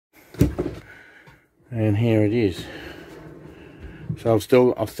And here it is. So I've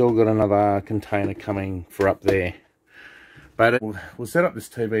still got another container coming for up there. But we'll set up this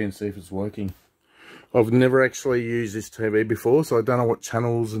TV and see if it's working. I've never actually used this TV before, so I don't know what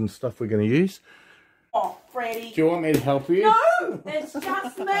channels and stuff we're going to use. Oh, Freddie. Do you want me to help you? No, it's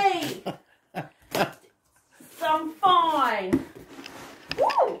just me. So I'm fine.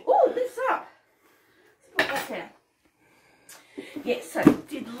 Ooh, this up. Let's put that down. Yes, so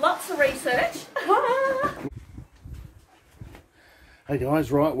did lots of research. Hey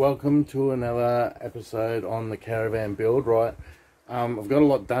guys, right, welcome to another episode on the Caravan build, right. I've got a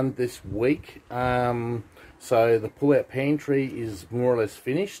lot done this week. So the pull-out pantry is more or less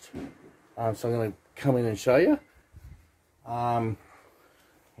finished. So I'm going to come in and show you. Yeah,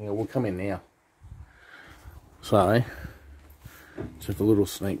 we'll come in now. So, just a little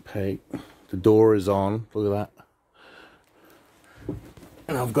sneak peek. The door is on, look at that.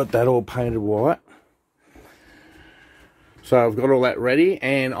 And I've got that all painted white. So I've got all that ready,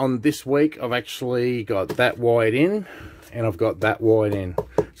 and on this week I've actually got that wide in and I've got that wide in.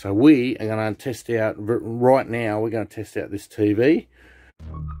 So we are going to test out, right now we're going to test out this TV.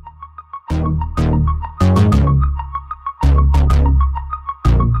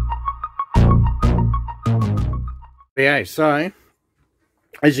 Yeah, so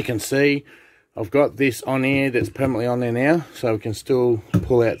as you can see, I've got this on here that's permanently on there now, so we can still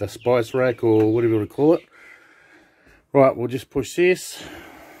pull out the spice rack or whatever you want to call it. Right, we'll just push this,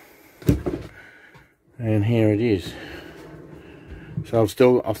 and here it is. So I've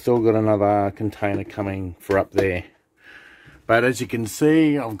still got another container coming for up there. But as you can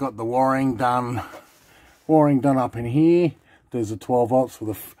see, I've got the wiring done up in here. There's a 12 volts for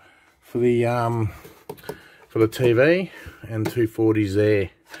the TV, and 240s there.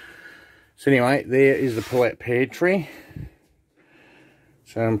 So anyway, there is the pull-out pantry.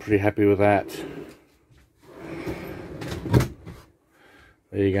 So I'm pretty happy with that.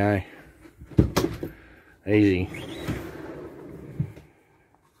 There you go. Easy.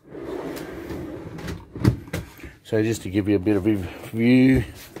 So just to give you a bit of a view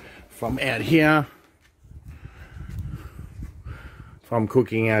from out here. If I'm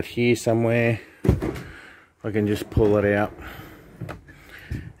cooking out here somewhere, I can just pull it out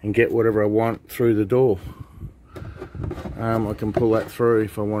and get whatever I want through the door. I can pull that through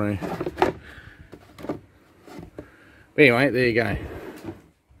if I want to. But anyway, there you go.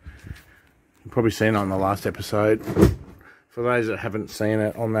 You've probably seen it on the last episode. For those that haven't seen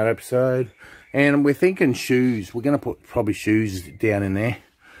it on that episode. And we're thinking shoes. We're going to put probably shoes down in there.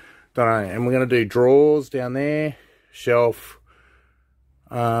 Don't know. And we're going to do drawers down there. Shelf.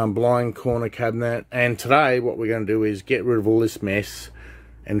 Blind corner cabinet. And today what we're going to do is get rid of all this mess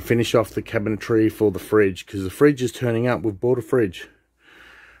and finish off the cabinetry for the fridge, because the fridge is turning up. We've bought a fridge.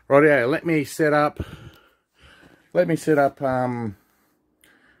 Rightio, let me set up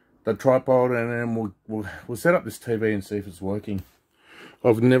the tripod, and then we'll set up this TV and see if it's working.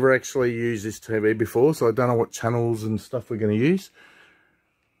 I've never actually used this TV before, so I don't know what channels and stuff we're going to use,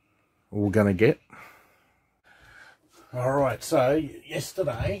 or we're going to get. Alright, so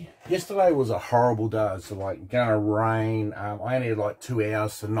yesterday was a horrible day. So like gonna rain. I only had like 2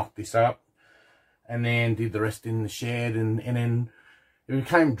 hours to knock this up, and then did the rest in the shed, and then it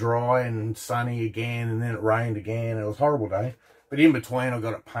became dry and sunny again, and then it rained again. It was a horrible day. But in between I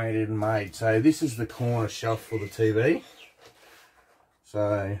got it painted and made. So this is the corner shelf for the TV.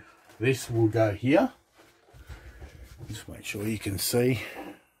 So this will go here. Just make sure you can see.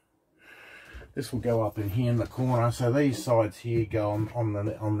 This will go up in here in the corner. So these sides here go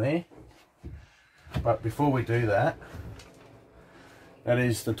on there. But before we do that, that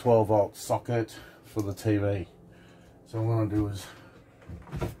is the 12 volt socket for the TV. So what I'm going to do is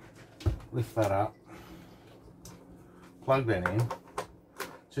lift that up, plug that in,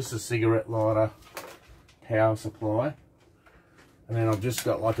 just a cigarette lighter, power supply, and then I've just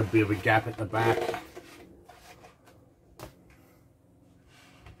got like a bit of a gap at the back.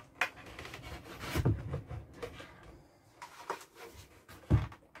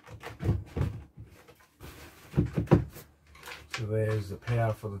 So there's the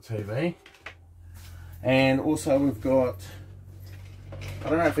power for the TV. And also we've got, I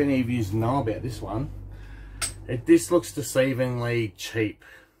don't know if any of you know about this one. This looks deceivingly cheap,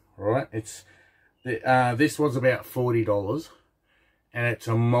 right? It's this was about $40, and it's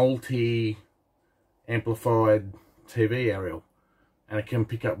a multi-amplified TV aerial, and it can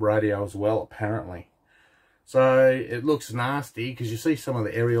pick up radio as well, apparently. So it looks nasty because you see some of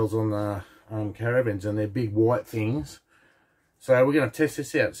the aerials on the Caravans, and they're big white things. So we're going to test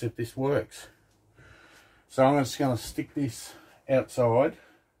this out, see if this works. So I'm just going to stick this outside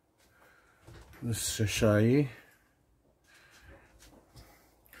Just to show you.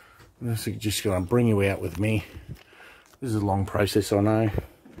 I'm just going to bring you out with me. This is a long process, I know.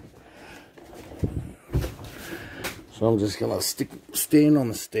 So I'm just going to stand on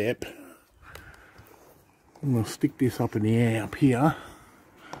the step. I'm going to stick this up in the air up here.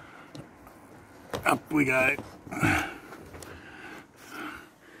 Up we go. And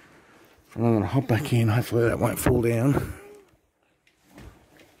I'm going to hop back in. Hopefully that won't fall down.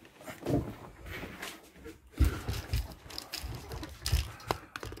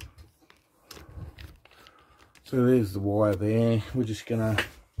 So there's the wire there. I'm just gonna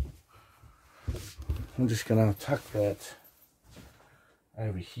tuck that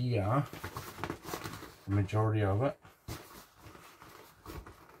over here, the majority of it,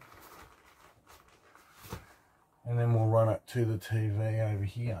 and then we'll run it to the TV over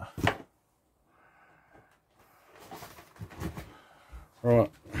here. Right,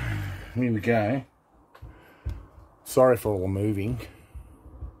 here we go. Sorry for all the moving.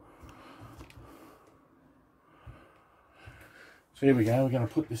 So here we go, we're going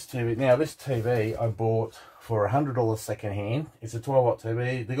to put this TV. Now this TV I bought for $100 second hand. It's a 12 watt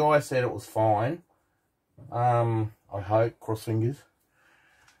TV. The guy said it was fine. I hope, cross fingers.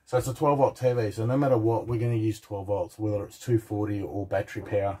 So it's a 12 watt TV. So no matter what, we're going to use 12 volts, whether it's 240 or battery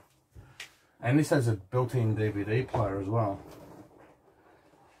power. And this has a built-in DVD player as well.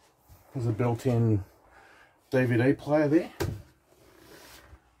 There's a built-in DVD player there.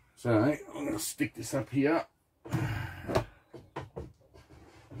 So I'm going to stick this up here.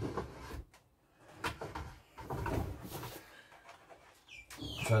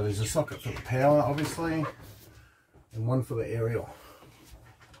 So there's a socket for the power, obviously, and one for the aerial.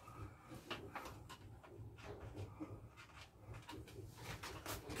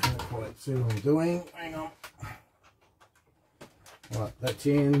 Can't quite see what I'm doing. Hang on. Right, that's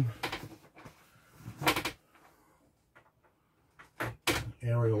in.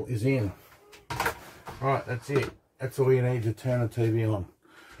 Aerial is in. Right, that's it. That's all you need to turn the TV on.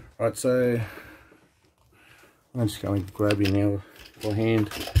 Right, so I'm just going to grab you now by hand.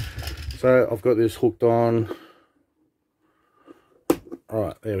 So I've got this hooked on.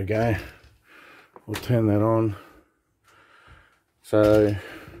 Right, there we go. We'll turn that on. So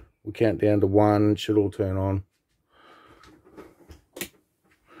we'll count down to 1. It should all turn on.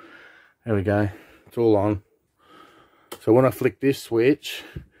 There we go. It's all on. So when I flick this switch,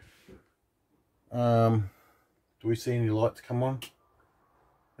 do we see any lights come on?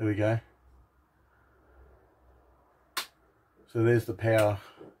 There we go. So there's the power.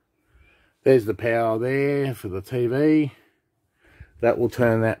 There's the power there for the TV. That will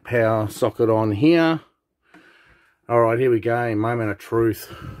turn that power socket on here. Alright, here we go. Moment of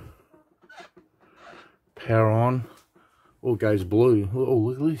truth. Power on. Oh, it goes blue. Oh,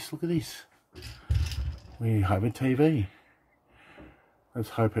 look at this. Look at this. We have a TV. Let's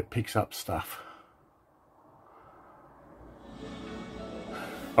hope it picks up stuff.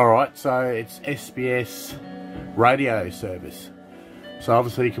 Alright, so it's SBS radio service. So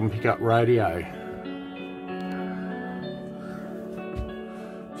obviously you can pick up radio.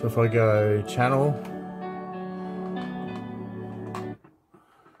 So if I go channel,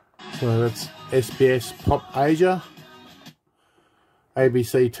 so that's SBS Pop Asia,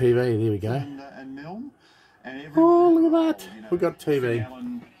 ABC TV, there we go. Oh, look at that, we got TV.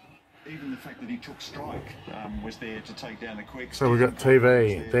 Even the fact that he took strike was there to take down the quick. So we've got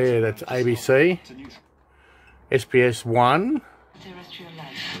TV there, that's ABC, SBS 1. Terrestrial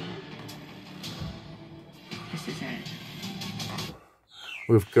life. This is it.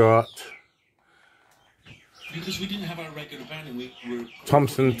 We've got because we didn't have our regular band and we were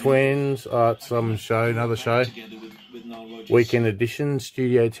Thompson Twins, some show, another show. with Weekend Edition,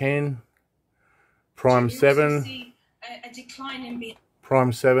 Studio 10, Prime 7, A decline in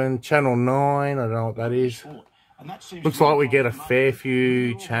Prime 7, Channel 9, I don't know what that is. Looks like we get a fair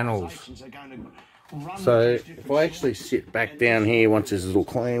few channels. So if I actually sit back down here once this is all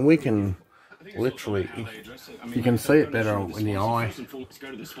clean, we can literally, you can see it better in the eye.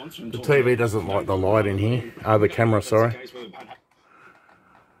 The TV doesn't like the light in here, the camera, sorry.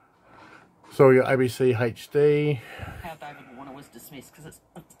 So we got ABC HD. how David Warner was dismissed because it's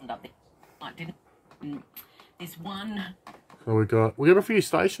up there. I didn't. There's one. So we got a few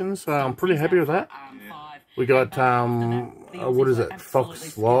stations. I'm pretty happy with that. We got what is it?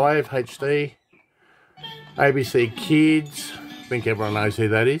 Fox Live HD, ABC Kids. I think everyone knows who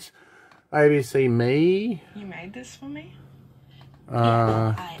that is. ABC Me. You made this for me?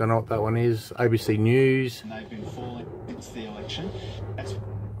 Don't know what that one is. ABC News. And they've been falling since the election. That's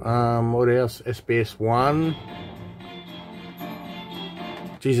What else? SBS 1.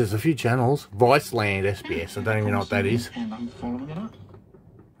 Geez, there's a few channels. Viceland SBS, I don't even know what that is. And I'm following it up.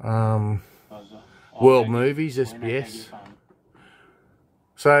 World Movies SBS.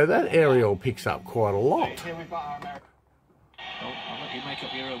 So that aerial picks up quite a lot. Here we've got our American. Oh, I'll let you make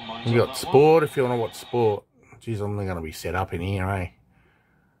up your own mind. You got sport if you want to watch sport. Geez, I'm not going to be set up in here, eh?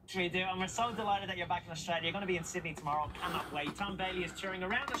 We do, and we're so delighted that you're back in Australia. You're going to be in Sydney tomorrow. Cannot wait. Tom Bailey is touring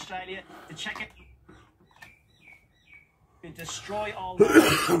around Australia to check it. To destroy all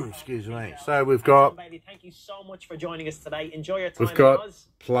the Excuse me. So we've got... Tom Bailey, thank you so much for joining us today. Enjoy your time. We've got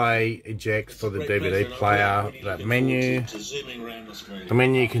play, eject for the DVD player, that menu. The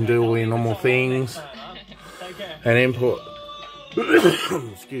menu can do all your normal things. And input.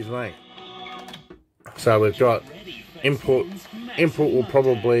 Excuse me. So we've got input. Input will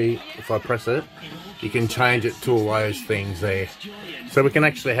probably, if I press it, you can change it to all those things there. So we can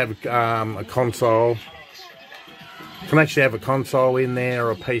actually have a console. Can actually have a console in there,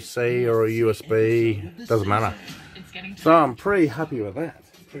 or a PC, or a USB. Doesn't matter. So I'm pretty happy with that.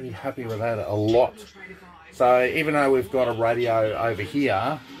 Pretty happy with that a lot. So even though we've got a radio over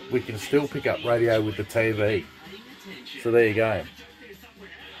here, we can still pick up radio with the TV. So there you go.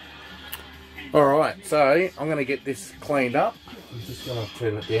 Alright, so I'm going to get this cleaned up. I'm just going to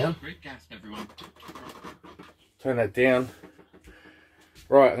turn it down. Turn that down.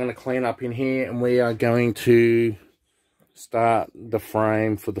 Right, I'm going to clean up in here, and we are going to start the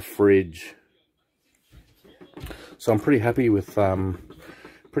frame for the fridge. So I'm pretty happy with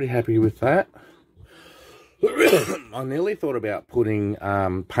that. I nearly thought about putting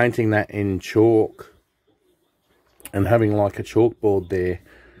painting that in chalk and having like a chalkboard there.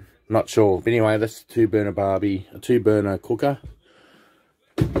 Not sure. But anyway, that's a 2-burner Barbie, a 2-burner cooker.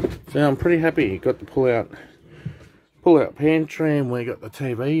 So I'm pretty happy. Got the pull out pantry, and we got the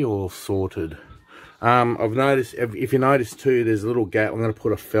TV all sorted. I've noticed, if you notice too, there's a little gap. I'm going to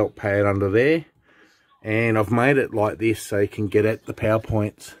put a felt pad under there. And I've made it like this so you can get at the power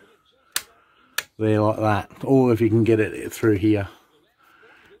points. There like that. Or if you can get it through here.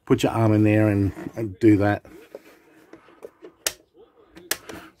 Put your arm in there and do that.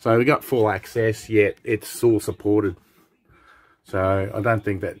 So we got full access, yet it's all supported. So I don't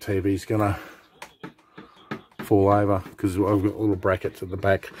think that TV's gonna fall over because I've got little brackets at the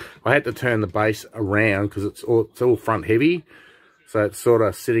back. I had to turn the base around because it's all front heavy. So it's sort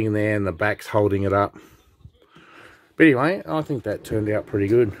of sitting there and the back's holding it up. But anyway, I think that turned out pretty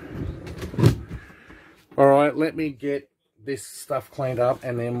good. Alright, let me get this stuff cleaned up,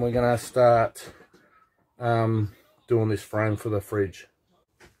 and then we're gonna start doing this frame for the fridge.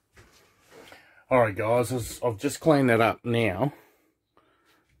 Alright guys, I've just cleaned that up now,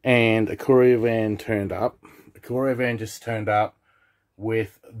 and a courier van turned up. The courier van just turned up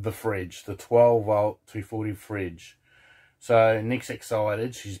with the fridge, the 12 volt 240 fridge. So Nick's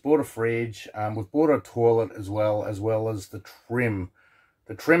excited. She's bought a fridge. We've bought a toilet as well as the trim.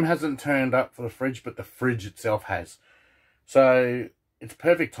 The trim hasn't turned up for the fridge, but the fridge itself has. So it's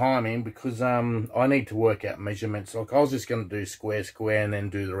perfect timing because I need to work out measurements. Like I was just going to do square and then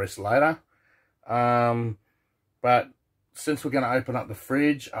do the rest later. But since we're going to open up the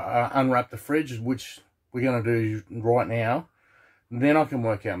fridge, unwrap the fridge, which we're going to do right now, then I can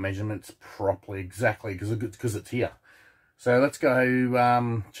work out measurements properly, exactly, because it's here. So let's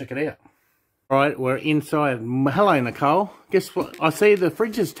go check it out. All right, we're inside. Hello, Nicole. Guess what? I see the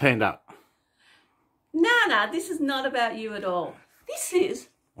fridge has turned up. No, this is not about you at all. It's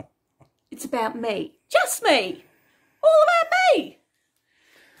about me. Just me. All about me.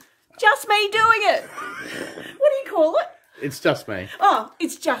 Just me doing it. What do you call it? It's just me. Oh,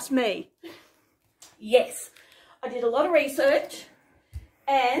 it's just me. Yes. I did a lot of research,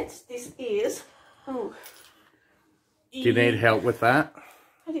 and this is... Oh. Do you need help with that?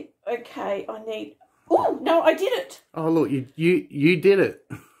 Okay, I need... Oh, no, I did it. Oh, look, you did it.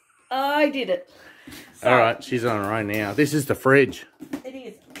 I did it. So, all right, she's on her own now. This is the fridge. It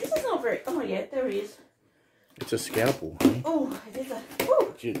is. This is not very... Oh, yeah, there it is. It's a scalpel, honey. Oh, it is a...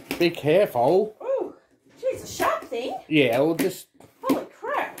 Oh. Be careful. Oh, geez, a sharp thing. Yeah, well, just... Holy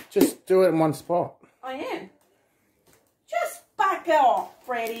crap. Just do it in one spot. I am. Just back off,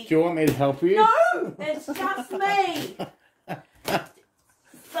 Freddie. Do you want me to help you? No, it's just me.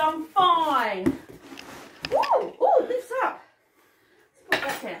 So I'm fine. Ooh, lifts up. Let's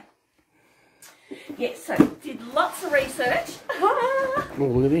put that down. Yes, so did lots of research. Oh,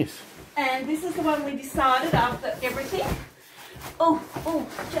 look at this. And this is the one we decided after everything. Oh,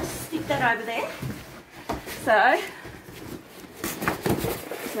 just stick that over there. So.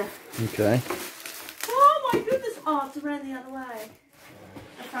 Okay. Oh my goodness. Oh, it's around the other way.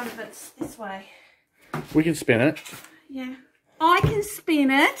 The front of it's this way. We can spin it. Yeah. I can spin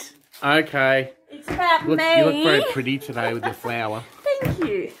it. Okay. It's about me. You look very pretty today with your flower. Thank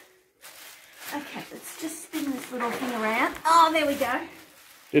you. Okay, let's just spin this little thing around. Oh, there we go.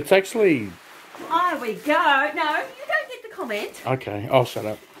 It's actually... There we go. No, you don't get the comment. Okay, I'll shut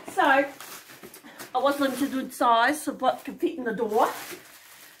up. So, I was limited with size of what could fit in the door.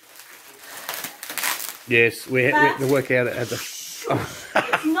 Yes, we had to work out at the...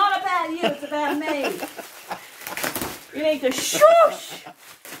 It's not about you, it's about me. You need to shush.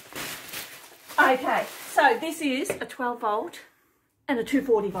 Okay, so this is a 12 volt and a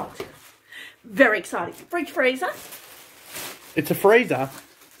 240 volt. Very exciting. Fridge freezer. It's a freezer.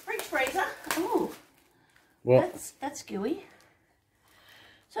 Fridge freezer. Oh, What? that's gooey.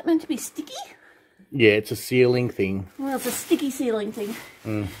 Is that meant to be sticky? Yeah, it's a sealing thing. Well, it's a sticky sealing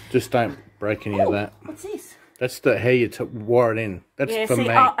thing. Just don't break any of that. What's this? That's how you wire it in. That's Yeah, for see, me.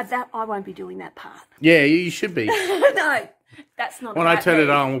 I won't be doing that part. Yeah, you should be. No, that's not When I about turn me. it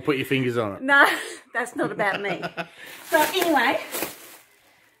on, we'll put your fingers on it. No, that's not about me. So anyway,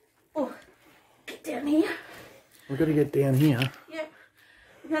 oh, get down here. We've got to get down here. Yep,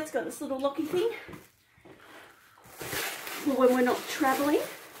 and that's got this little locky thing for when we're not travelling.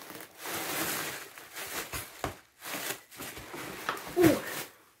 Ooh.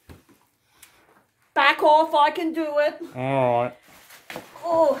 Back off, I can do it. All right.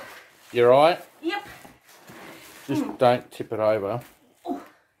 Oh, You right? yep. Just don't tip it over. Oh.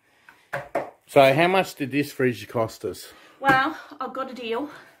 So how much did this fridge cost us? Well, I've got a deal.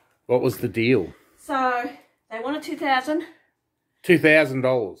 What was the deal? So they wanted $2,000.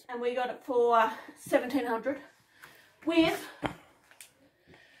 $2,000. And we got it for $1,700 with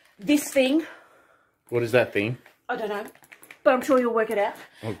this thing. What is that thing? I don't know, but I'm sure you'll work it out.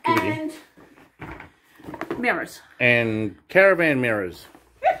 Oh, goody. And mirrors. And caravan mirrors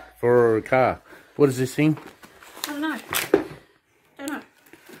for a car. What is this thing? I don't know.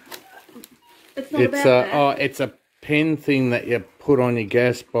 It's not about that. It's a pen thing that you put on your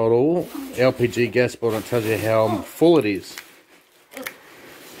gas bottle, LPG gas bottle, and it tells you how full it is.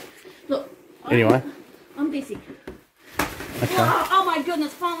 Look. Anyway. I'm busy. Okay. Oh my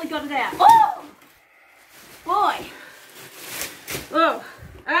goodness, finally got it out. Oh! Boy. Oh,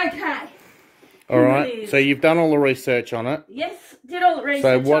 okay. Alright, so you've done all the research on it. Yes, did all the research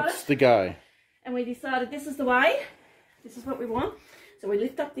So on what's it. the go? And we decided this is the way. This is what we want. So we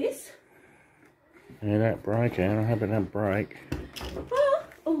lift up this. Yeah, that break, Anne. I hope it don't break.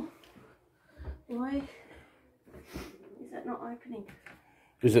 Oh. Why is that not opening?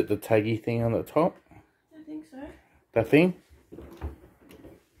 Is it the taggy thing on the top? I don't think so. That thing?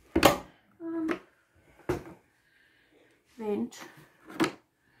 Vent.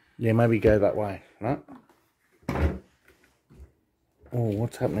 Yeah, maybe go that way, right? Oh,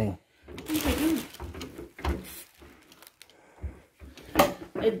 what's happening?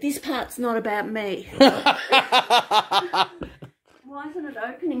 This part's not about me. Why isn't it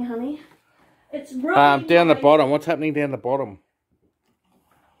opening, honey? It's right Down the bottom. What's happening down the bottom?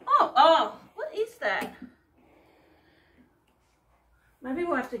 Oh, what is that? Maybe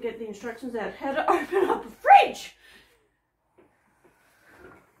we'll have to get the instructions out how to open up a fridge.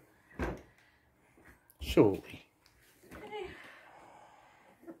 Surely.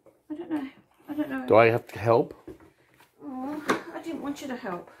 I don't know. I don't know. Do I have to help? Oh, I didn't want you to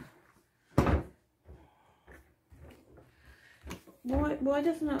help. Why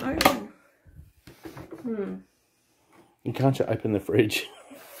doesn't it open? You can't just open the fridge.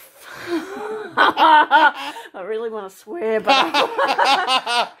 I really want to swear, but...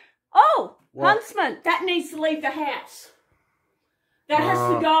 Oh, What? Huntsman, that needs to leave the house. That has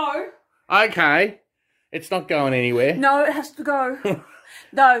to go. Okay. It's not going anywhere. No, it has to go.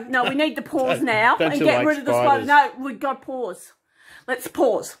 No, we need to pause now don't and you get like rid of the spider. spiders? No, we've got to pause. Let's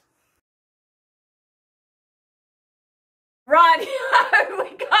pause. Right,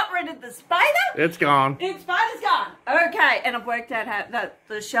 we got rid of the spider. It's gone. The spider's gone. Okay, and I've worked out how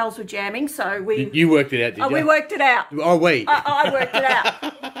the shells were jamming, so we... You worked it out, did you? we worked it out. Oh, wait. I worked it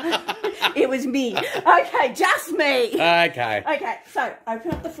out. It was me. Okay, just me. Okay. Okay, so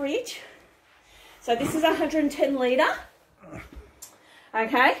open up the fridge. So this is 110 litre.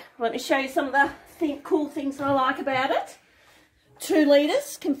 Okay, let me show you some of the cool things that I like about it. 2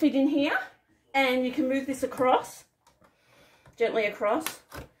 litres can fit in here, and you can move this across, gently across.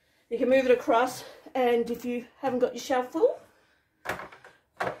 You can move it across, and if you haven't got your shelf full,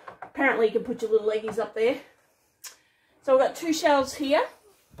 apparently you can put your little leggies up there. So we've got 2 shelves here.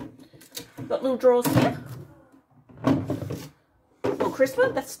 Got little drawers here. Well,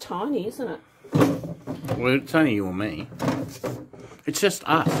 Crispin, that's tiny, isn't it? Well, it's only you and me. It's just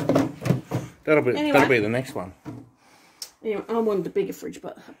us. That'll be the next one. Anyway, I wanted the bigger fridge,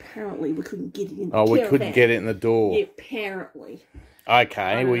 but apparently we couldn't get it in the Oh, we caravan. couldn't get it in the door. Yeah, apparently. Okay.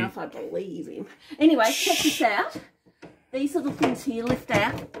 I don't know if I believe him. Anyway, check this out. These little things here lift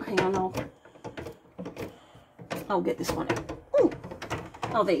out. Hang on, I'll get this one out. Ooh.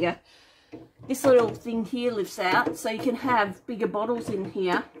 Oh, there you go. This little thing here lifts out, so you can have bigger bottles in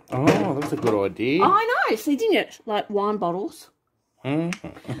here. Oh, that's a good idea. I know, see, didn't it? Like wine bottles in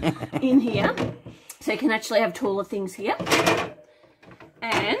here. So you can actually have taller things here.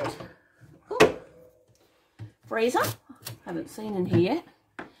 And ooh, freezer. Haven't seen in here yet.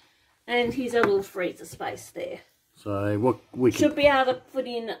 And here's a little freezer space there. So what we Should be able to put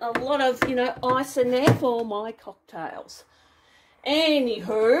in a lot of, you know, ice in there for my cocktails.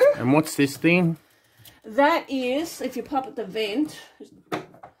 Anywho. And what's this thing? That is, if you pop at the vent,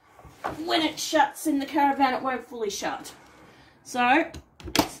 when it shuts in the caravan, it won't fully shut. So,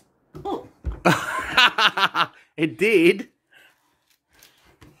 it's, oh. It did.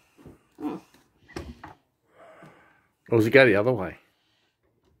 Oh. Or does it go the other way?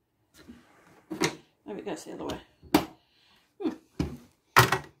 Maybe it goes the other way.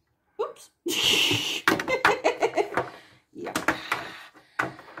 Oops. Yep.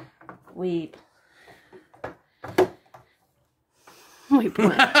 We oh,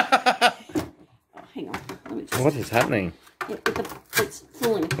 hang on. Let me just... What is happening? It's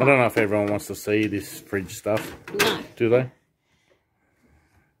falling apart. I don't know if everyone wants to see this fridge stuff. No. Do they?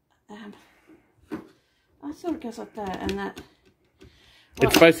 I thought it goes like that and that.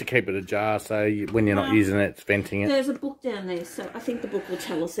 It's supposed to keep it ajar, so when you're not using it, it's venting it. There's a book down there, so I think the book will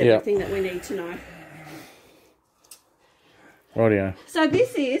tell us everything that we need to know. Rightio. So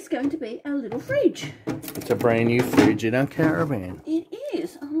this is going to be our little fridge. It's a brand new fridge in our caravan. It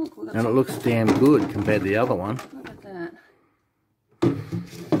is. Oh, look, we've got And it looks damn good compared to the other one. Look at that.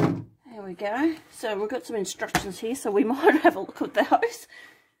 There we go. So we've got some instructions here, so we might have a look at those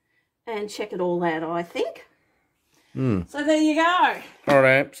and check it all out, I think. So there you go.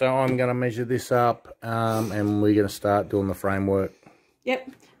 Alright, so I'm going to measure this up and we're going to start doing the framework.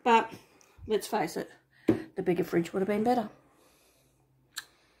 Yep, but let's face it, the bigger fridge would have been better.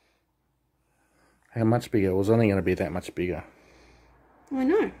 How much bigger? It was only going to be that much bigger. I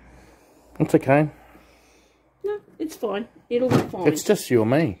know. It's okay. No, it's fine. It'll be fine. It's just you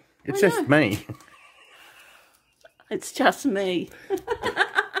and me. It's just me. It's just me.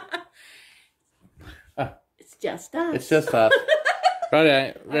 It's just us. It's just us.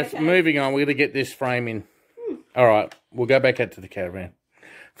 Right, that's moving on. We're going to get this frame in. Alright, we'll go back out to the caravan.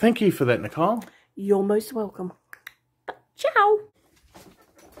 Thank you for that, Nicole. You're most welcome. Ciao.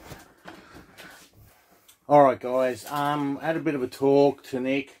 Alright guys, I had a bit of a talk to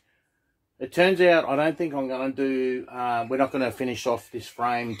Nick. It turns out I don't think I'm going to do, we're not going to finish off this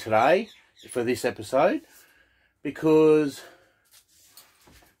frame today for this episode because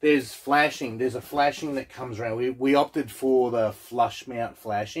there's flashing. There's a flashing that comes around. We opted for the flush mount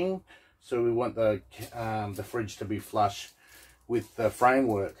flashing, so we want the fridge to be flush with the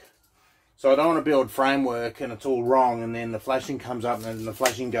framework. So I don't want to build framework and it's all wrong and then the flashing comes up and then the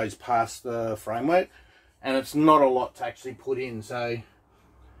flashing goes past the framework. And it's not a lot to actually put in. So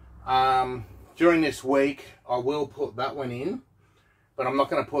during this week I will put that one in, but I'm not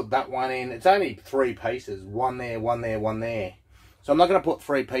going to put that one in. It's only 3 pieces, one there, one there, one there. So I'm not going to put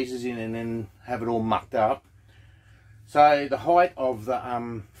 3 pieces in and then have it all mucked up. So the height of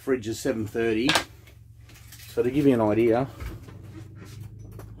the fridge is 730. So to give you an idea,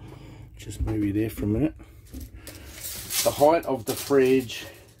 just move you there for a minute. The height of the fridge,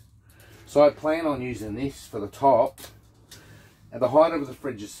 so I plan on using this for the top. And the height of the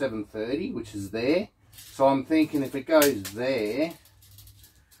fridge is 730, which is there. So I'm thinking if it goes there,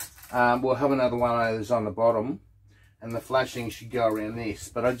 we'll have another one of those on the bottom. And the flashing should go around this.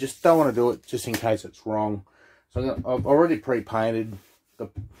 But I just don't want to do it just in case it's wrong. So I've already pre-painted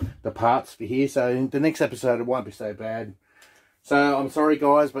the parts for here. So in the next episode it won't be so bad. So I'm sorry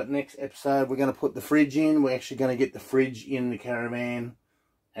guys, but next episode we're going to put the fridge in. We're actually going to get the fridge in the caravan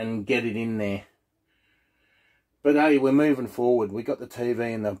and get it in there. But hey, we're moving forward. We got the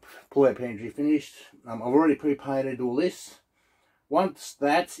TV and the pull-out pantry finished. I've already pre-painted all this. Once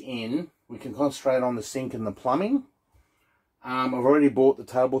that's in, we can concentrate on the sink and the plumbing. I've already bought the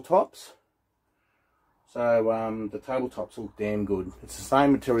tabletops. So the tabletops look damn good. It's the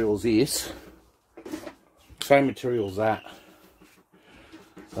same material as this. Same material as that.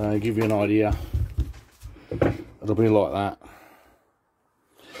 So I'll give you an idea. It'll be like that.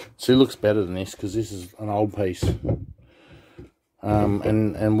 So it looks better than this because this is an old piece.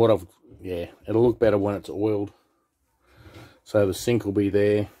 And what I've, yeah, it'll look better when it's oiled. So the sink will be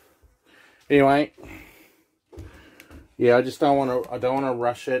there. Anyway, yeah, I just don't want to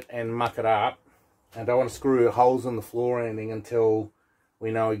rush it and muck it up. I don't want to screw holes in the floor or anything until we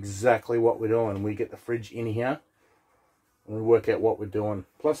know exactly what we're doing. We get the fridge in here and we work out what we're doing.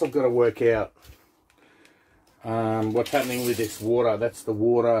 Plus I've got to work out what's happening with this water. That's the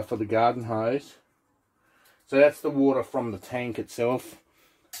water for the garden hose. So that's the water from the tank itself.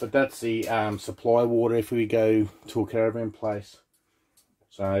 But that's the supply water if we go to a caravan place.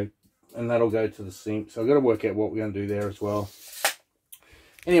 So, and that'll go to the sink. So I've got to work out what we're going to do there as well.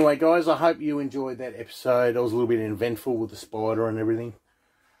 Anyway, guys, I hope you enjoyed that episode. It was a little bit eventful with the spider and everything.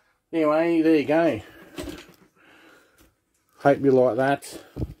 Anyway, there you go. Hope you like that.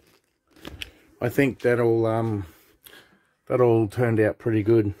 I think that all turned out pretty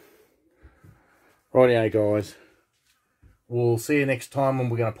good. Rightio, guys. We'll see you next time when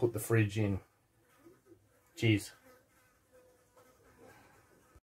we're going to put the fridge in. Cheers.